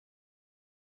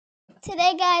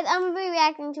Today, guys, I'm going to be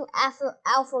reacting to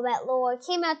Alphabet Lore. It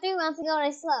came out 3 months ago and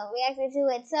I still reacted to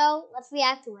it, so let's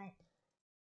react to it.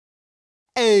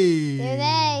 A. There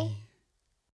they.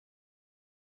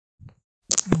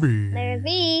 B. There's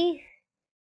B.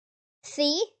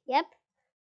 C. Yep.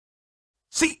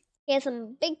 C. Here's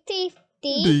some big teeth.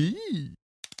 D. D.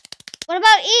 What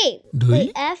about E? D.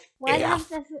 Wait, F? Why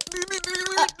F. F?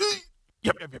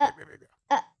 Yep.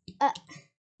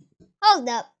 Hold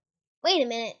up. Wait a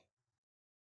minute.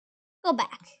 Go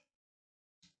back.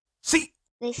 C.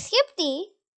 They skip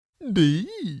D. D.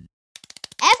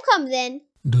 F comes in.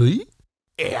 D.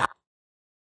 F.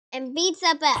 And beats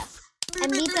up F.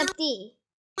 And beats up D.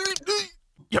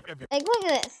 Yep. Like, look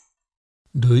at this.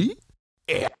 D.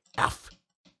 F.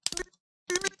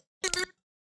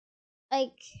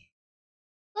 Like,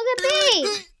 look at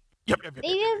B. Yep.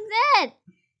 They just said.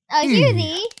 Oh, here's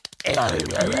E.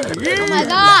 Oh my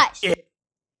gosh.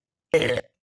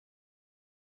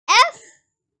 F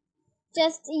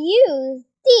just used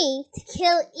D to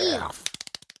kill E.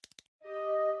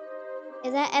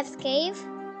 Is that F's cave?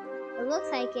 It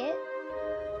looks like it.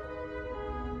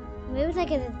 Maybe it's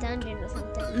like in a dungeon or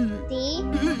something. D.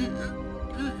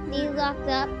 D's locked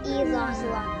up. E is also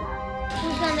locked up.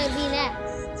 Who's gonna be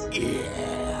next?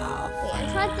 Wait, I'm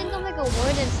trying to think of like a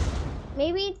word that's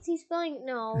maybe he's spelling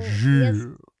no. He's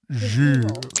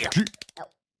evil. No.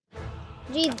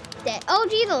 G's dead. Oh,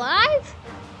 G's alive?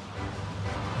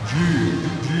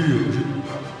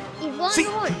 He's blowing the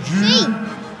horn. C.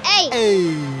 A.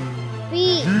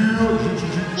 B.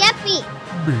 Yep, B.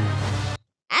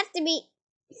 Has to be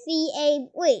C A.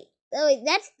 Wait,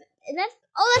 that's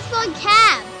spelling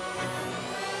cab.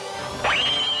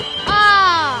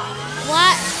 Ah,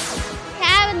 what?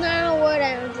 Cab is not a word, I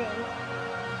don't think.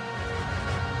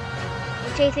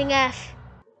 We're chasing F.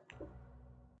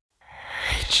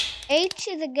 H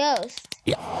is a ghost.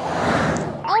 Yeah.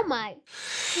 Oh my!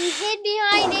 He hid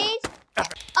behind H.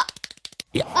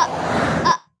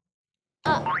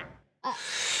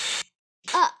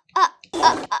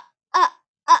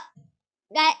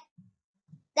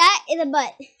 That is a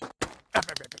butt. Did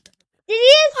he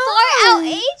just fart out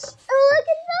H? Oh, look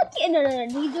at that! No.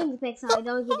 He's doing the pick song.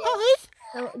 Don't get it.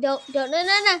 Don't. No.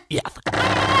 Yeah. The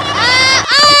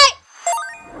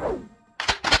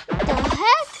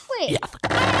heck? Wait.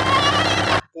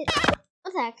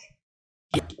 What the heck?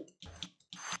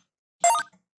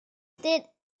 Did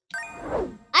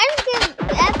I just get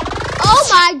that? Oh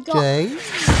my god! J.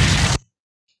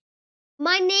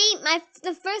 My name,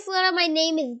 the first letter of my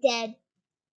name is dead.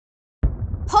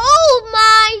 Oh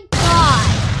my god!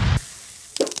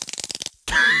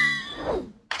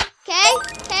 K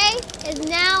is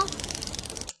now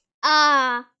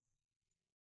a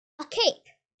cape.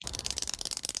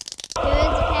 There is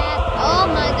a cat. Oh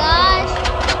my gosh!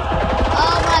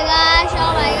 Oh my gosh!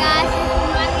 This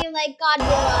reminds me of like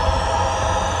Godzilla.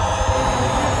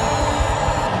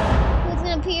 Who's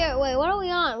gonna appear? Wait, what are we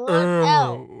on? We're on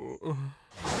L.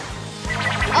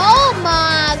 Oh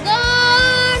my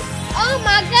god! Oh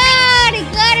my god! He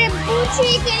got a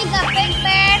boutique and he got big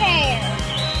bad hair.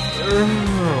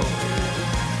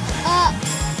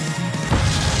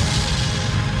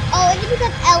 Oh, is it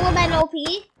because LMNOP?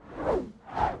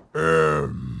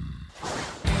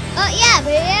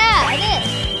 Yeah, it is.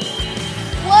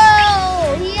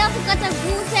 Whoa! He also got the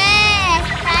boutique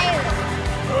tire.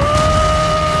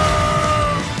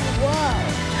 Whoa!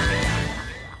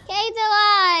 Kate's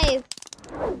alive.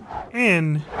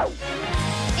 N.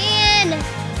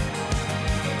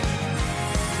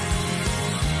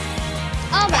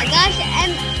 Oh my gosh,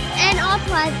 N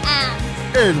also has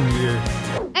abs. N.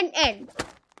 N.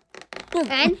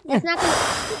 That's not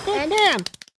gonna.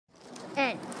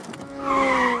 N.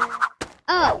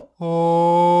 Oh.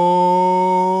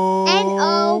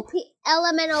 N-O-P.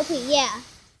 LMNOP, yeah.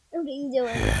 Look what he's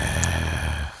doing.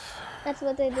 That's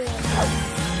what they're doing.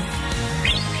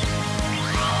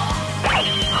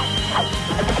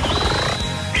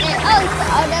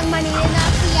 Oh, that money did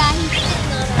not see. Yeah, he's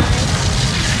sitting on it.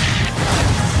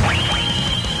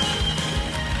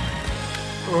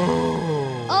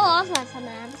 Oh, also has some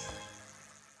abs.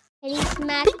 And he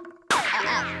smacked.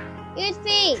 Here's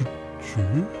P.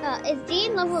 Is D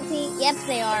in love with P? Yep,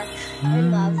 they are. They're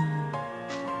in love.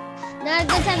 Not a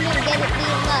good time to get it. Be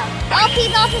in love. Oh,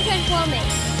 P's also transforming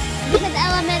because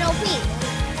LMNOP.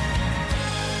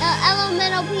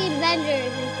 LMNOP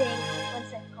Avengers, I think.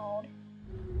 What's it called?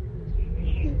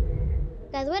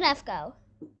 Guys, where'd F go?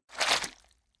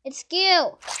 It's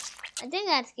Q. I think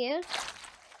that's Q.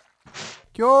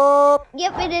 Q.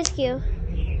 Yep, it is Q.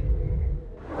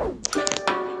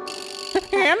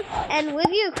 And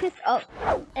with you, Chris. Oh,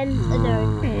 and the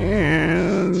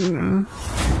nerd.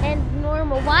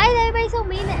 told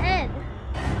me to end.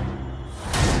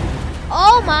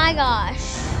 Oh my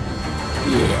gosh.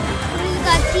 We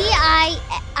got D-E-I.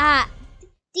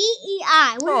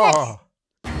 What is that?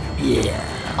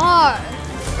 Yeah. R.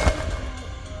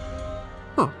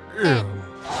 N.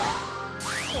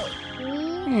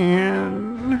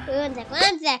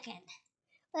 One second.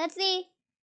 Let's see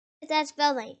if that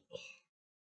spelling.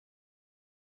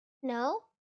 No?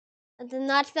 That did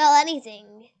not spell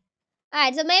anything.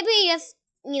 Alright, so maybe just,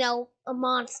 a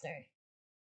monster.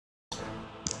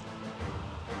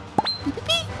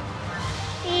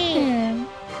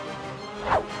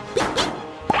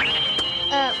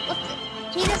 What's it?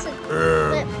 Jesus.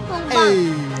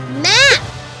 Map!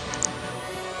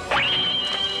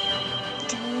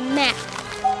 Map.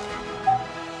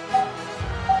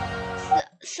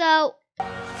 So,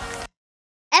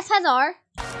 F has R,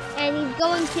 and he's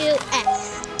going to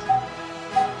S.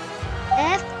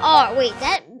 F, R. Wait,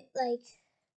 that,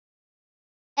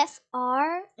 F,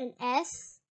 R, and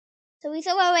S. So we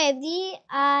said, wait, D,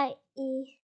 I,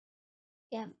 E,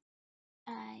 F,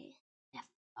 I, F,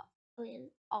 and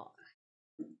R.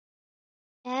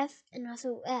 F, and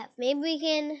also F. Maybe we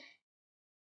can...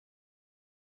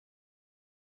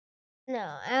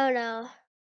 No, I don't know.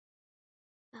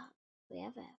 Oh, we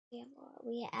have F, we have R,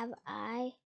 we have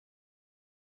I.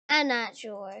 I'm not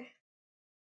sure.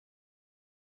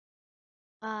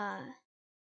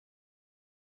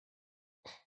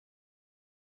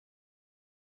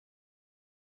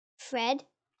 Fred?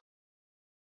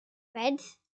 Fred?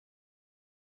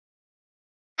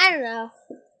 I don't know.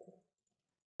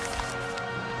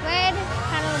 Fred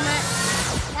kind of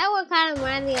that would kind of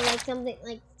remind me of something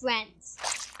like Friends.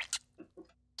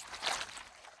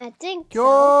 I think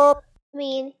so. I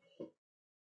mean,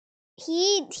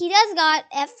 he does got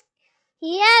F.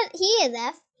 He is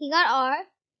F. He got R.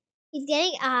 He's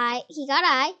getting I. He got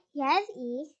I. He has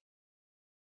E.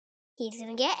 He's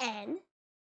gonna get N.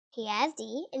 He has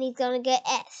D, and he's gonna get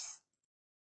S.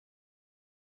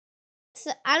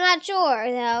 So I'm not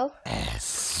sure though.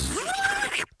 S.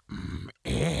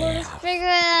 We'll just figure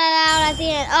that out at the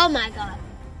end. Oh my god.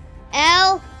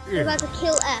 L. We're about to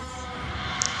kill F.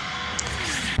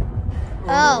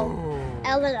 Oh.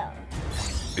 L and O.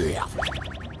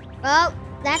 Oh,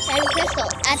 that's N crystal.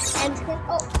 That's N crystal.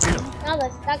 Oh, now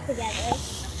they're stuck together.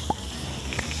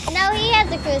 Now he has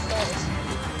the crystals.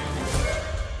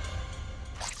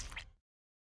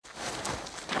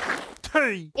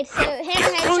 Hey. It's him,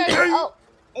 head, oh,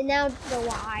 and now the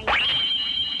Y.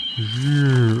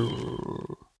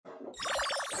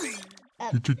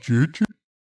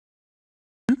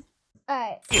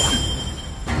 Alright.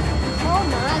 Oh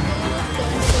my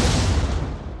goodness.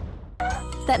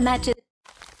 That matches.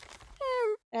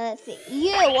 Let's see.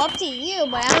 U, up to you,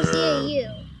 but I don't see a U.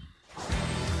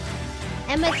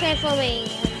 Emma transforming.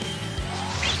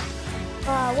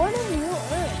 What is New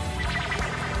Earth?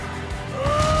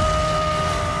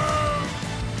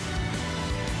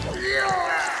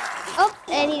 Oh,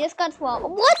 and he just got 12.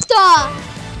 What the?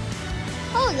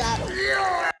 Hold up.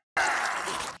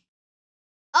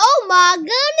 Oh my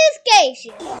goodness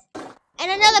gracious.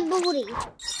 And another booty.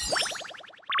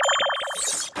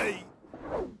 Hey.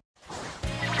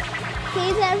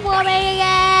 He's transforming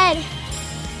again.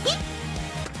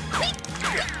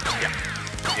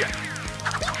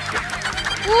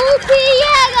 Ooh, P,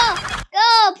 yeah, go,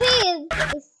 P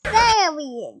is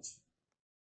savage.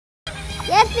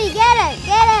 Yes, P, get it.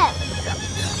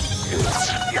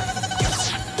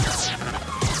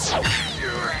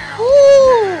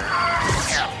 Ooh.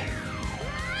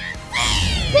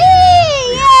 P,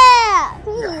 yeah. P.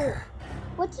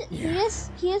 What's it? He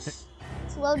just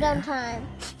slow down time.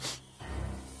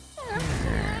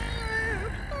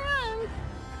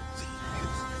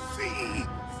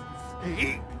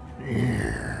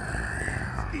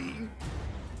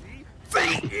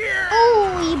 Oh,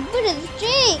 he put his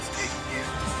cheeks.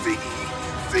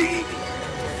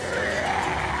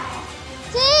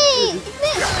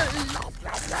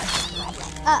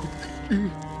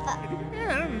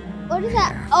 What is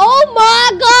that? Oh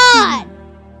my god!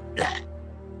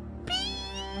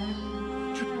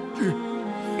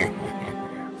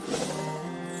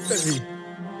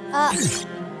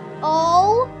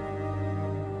 Oh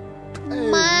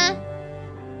my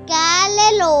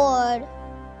golly lord.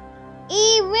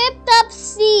 He ripped up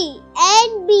C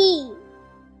and B.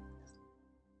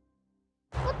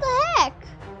 What the heck?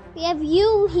 We have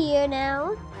U here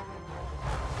now.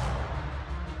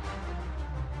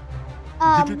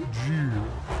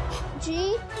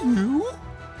 G.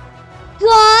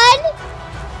 Gun.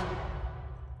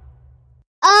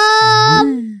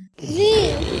 Z.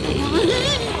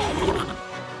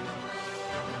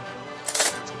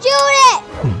 Shoot it!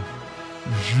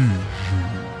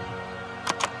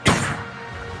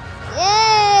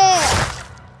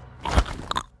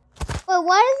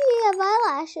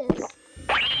 ashes.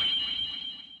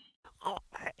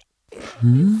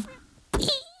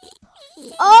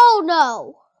 Oh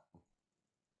no!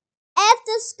 F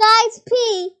the skies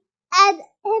P and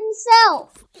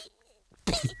himself.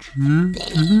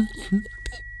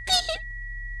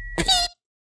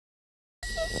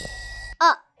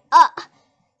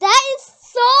 That is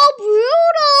so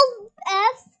brutal.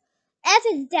 F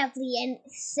is definitely a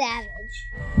savage.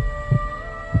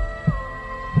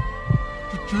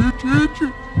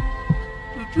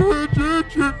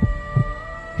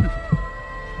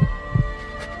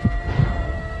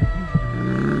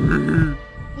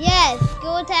 Yes, go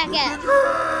attack F.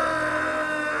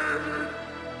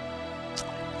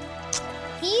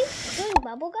 He's doing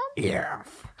bubblegum? Yeah.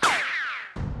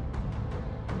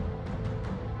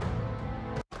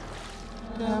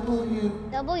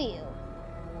 W.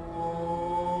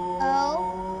 O.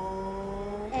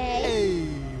 A.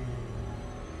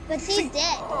 But she's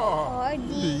dead. Or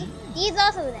D. D's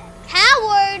also dead.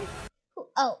 Coward!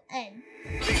 Oh, N.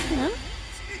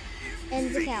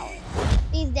 N's a coward.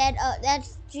 He's dead. Oh,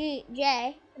 that's G.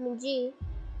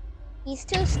 He's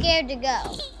too scared to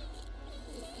go.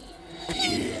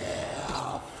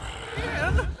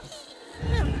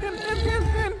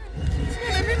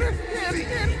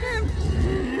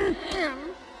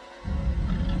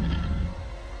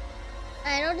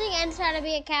 I don't think N's trying to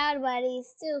be a coward, but he's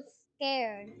still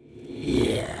scared.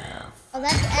 Yeah. Oh,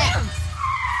 that's F.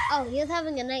 Oh, he was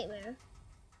having a nightmare.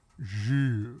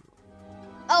 Yeah.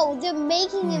 Oh, they're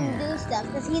making him do stuff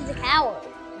because he's a coward.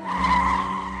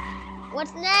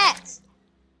 What's next?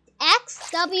 X,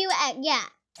 W, X. Yeah,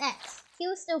 X. He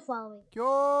was still following.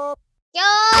 Yup.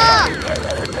 Yeah!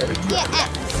 Yeah,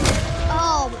 X.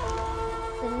 Oh,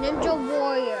 the Ninja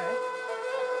Warrior.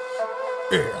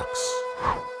 X.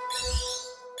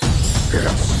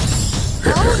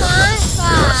 Oh my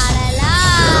God!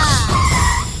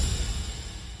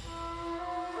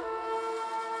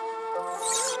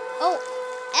 Oh,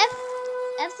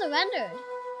 F surrendered.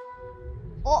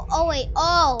 Oh wait.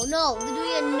 Oh no, they're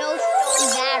doing a no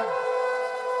stone battle.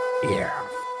 Yeah.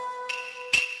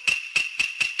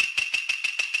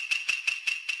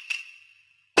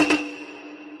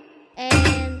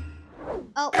 And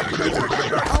oh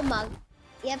my.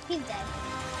 Yep, he's dead.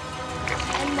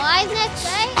 And Y's next,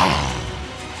 right?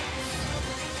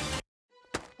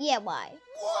 Yeah, Y.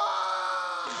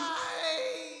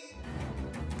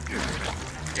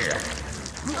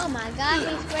 Oh my God,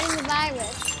 he's spreading the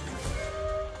virus.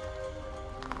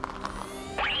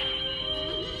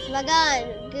 My God,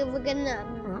 we're gonna.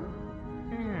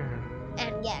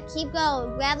 And yeah, keep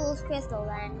going. Grab those crystals,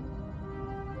 and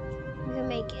you can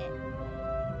make it.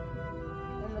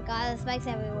 Oh my God, there's spikes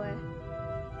everywhere.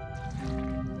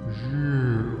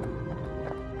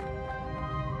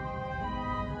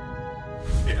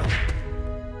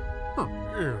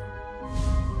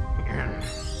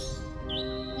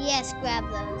 Yes, grab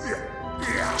those.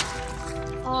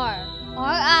 R.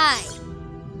 R-I.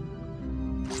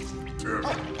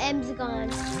 Oh, M's gone.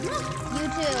 You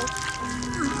too.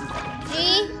 G,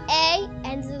 A,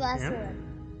 N's the last one.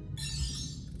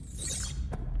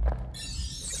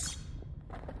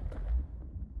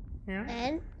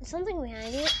 N, there's something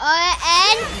behind you. N,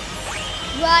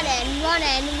 run.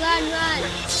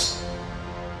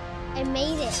 I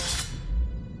made it.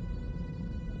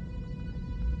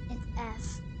 It's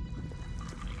F.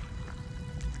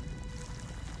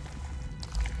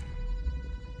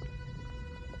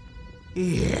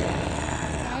 Yeah.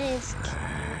 That is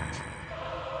cute.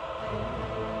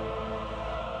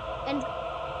 And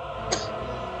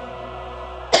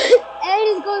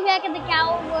he's going back in the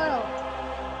cow world.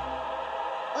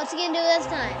 What's he gonna do this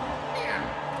time?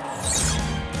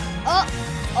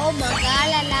 Oh my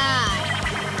God,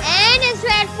 And it's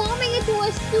transforming into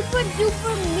a super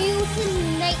duper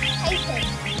mutant Mike Tyson.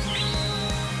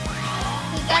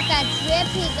 He got that drip,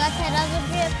 he got that other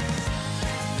drip.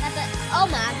 Oh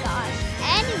my gosh.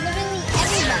 And he's literally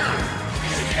everybody.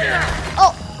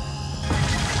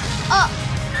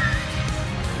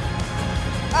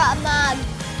 Mug.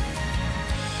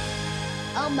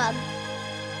 Oh, Mug.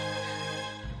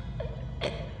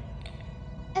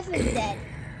 F is dead.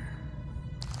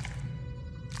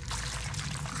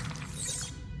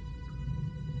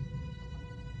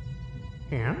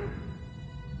 Yeah.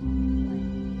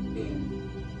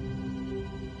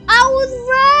 I was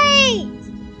right!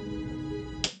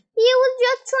 He was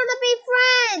just trying to be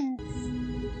friends.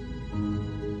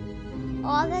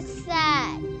 Oh, that's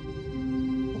sad.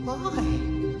 Why?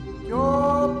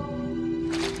 Yup.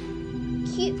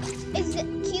 Q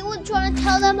was trying to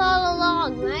tell them all along,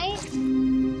 right?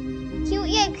 Q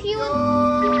was...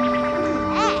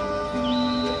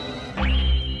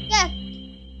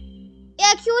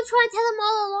 was trying to tell him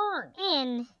all along.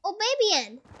 N. Oh, baby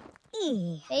N.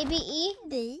 E. Baby E.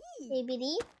 D. Baby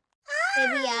D.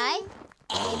 Baby I.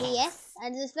 Baby S. I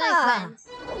just feel like friends.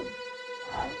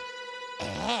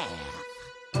 F.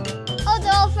 Oh,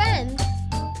 they're all friends.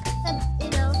 But, you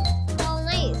know, they're all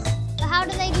nice. But how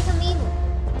do they become evil?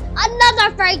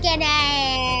 Another freaking A!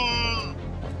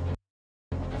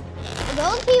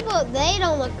 Those people, they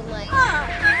don't look alike.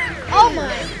 Oh my.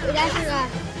 Wait, I forgot.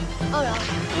 Oh no.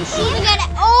 You see to get it.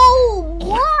 Oh,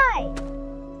 why?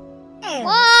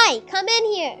 Why? Come in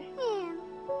here.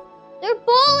 They're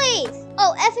bullies.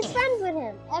 Oh, F is friends with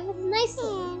him. F is nice to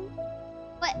him.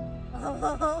 But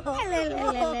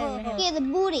yeah, the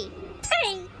booty.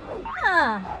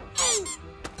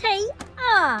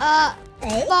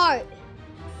 Fart.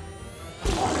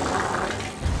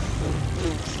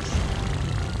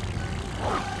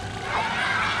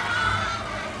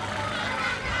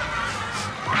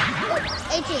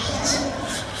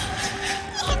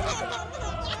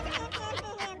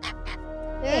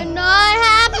 They're not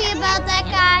happy about that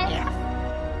guy.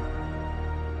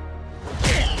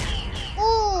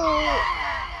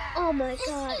 Oh my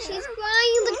god, she's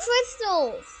crying the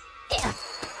crystals.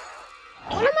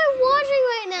 What am I watching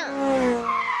right now?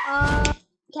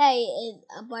 Okay, it's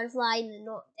a butterfly in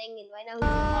the thing, and right now he's in the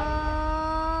bottom.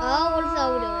 Oh, what is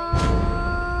Zoe doing?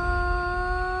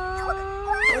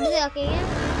 What is it looking at?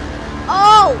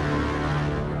 Oh!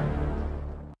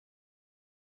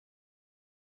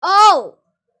 Oh!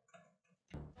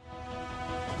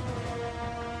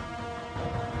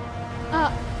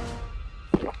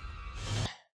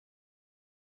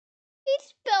 He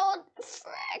spelled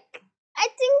frick. I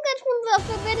think that's one of the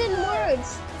forbidden words.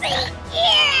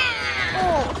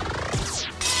 Oh.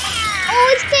 Oh,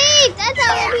 it's cake! That's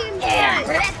how it is.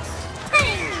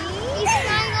 He's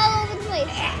flying all over the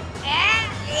place.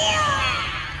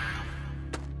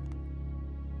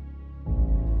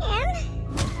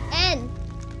 N.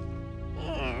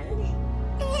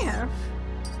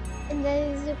 And then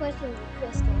is the question of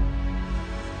crystal.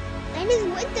 N is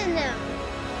with them now.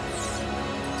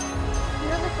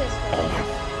 Another crystal.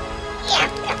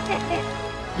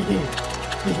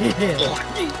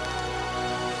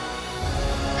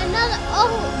 Another. Oh,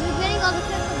 we're getting all the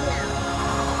crystals now.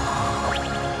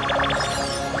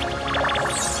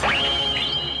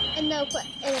 And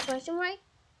a question mark.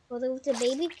 Goes over to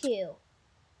baby Q.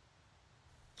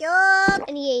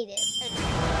 And he ate it.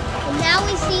 And now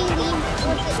we see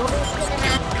what's gonna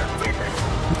happen.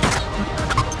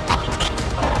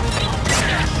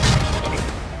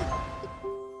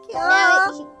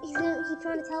 Now he's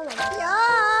trying to tell them.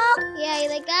 Yeah, he's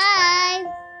like, guys,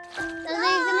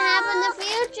 something's gonna happen in the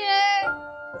future.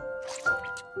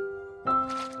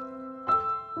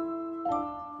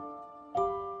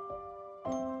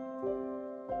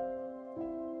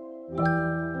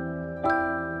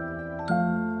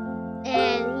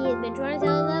 And he has been trying to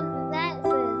tell them that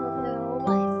for their whole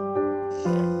life.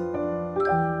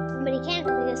 But he can't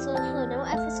because it's so slow. No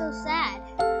F is so sad.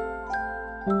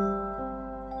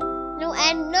 No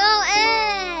N, no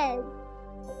N!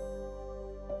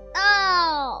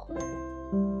 Oh!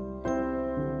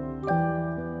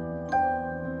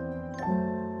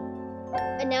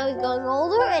 And now he's going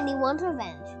older and he wants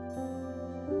revenge.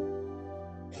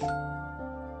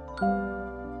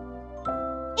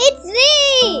 It's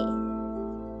thee!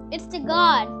 It's the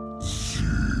god.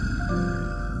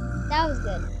 That was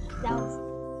good. That was good.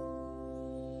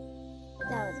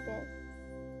 That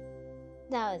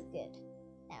was good.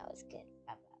 That was good.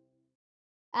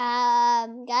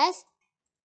 Guys.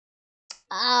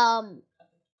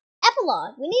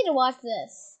 Epilouge. We need to watch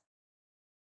this.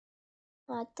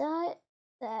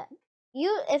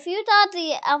 If you thought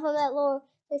the alphabet lore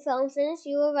film finished,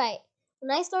 you were right.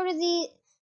 When I started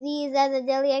these as a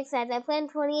daily exercise, I planned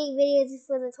 28 videos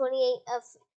for the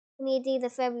 28th days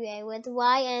of February, with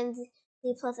Y and Z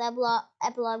plus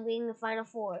epilogue being the final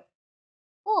 4.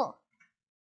 Cool.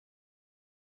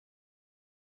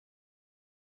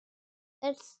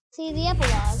 Let's see the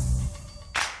epilogue.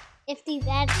 If these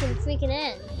ads can freaking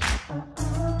end.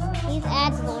 These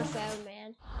ads won't forever,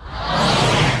 man.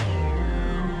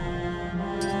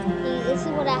 This is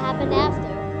what happened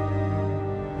after.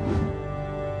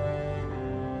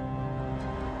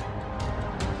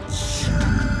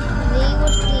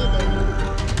 What's he doing?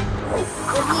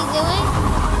 What's he doing?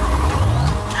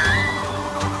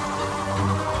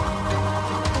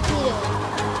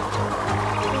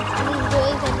 He's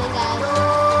doing something, guys.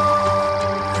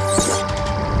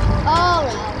 Oh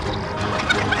no.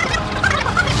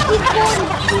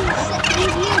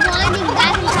 He's rewinding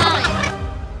back in time.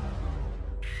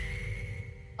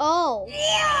 Oh.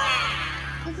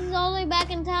 This is all the way back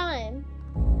in time.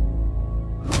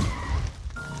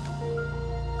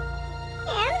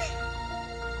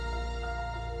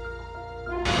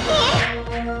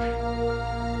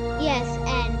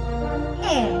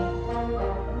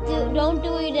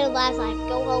 guys like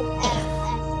go home at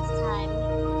this time.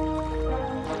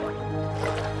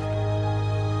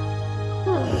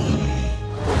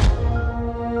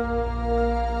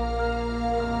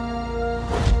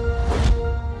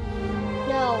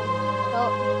 No.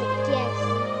 Oh, yes.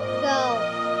 Go.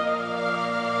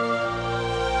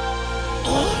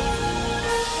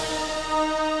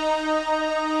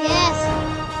 Yes.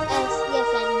 Yes,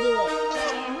 I do it.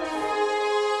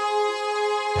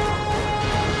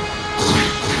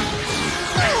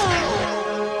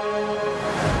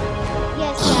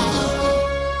 Yes, guys.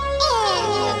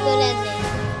 A good ending.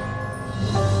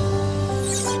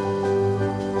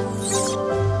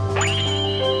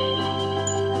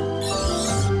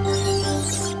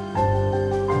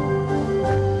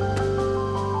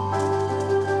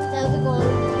 Now we're going to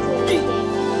the game.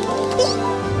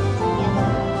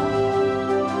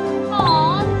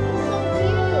 Aww, this is so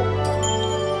cute.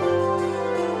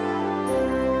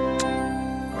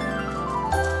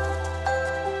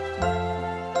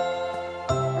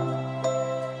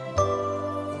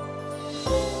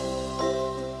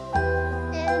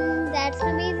 And that's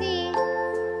gonna be the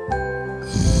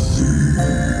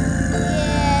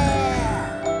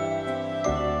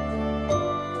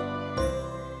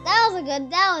That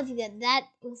was good. That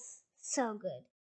was so good.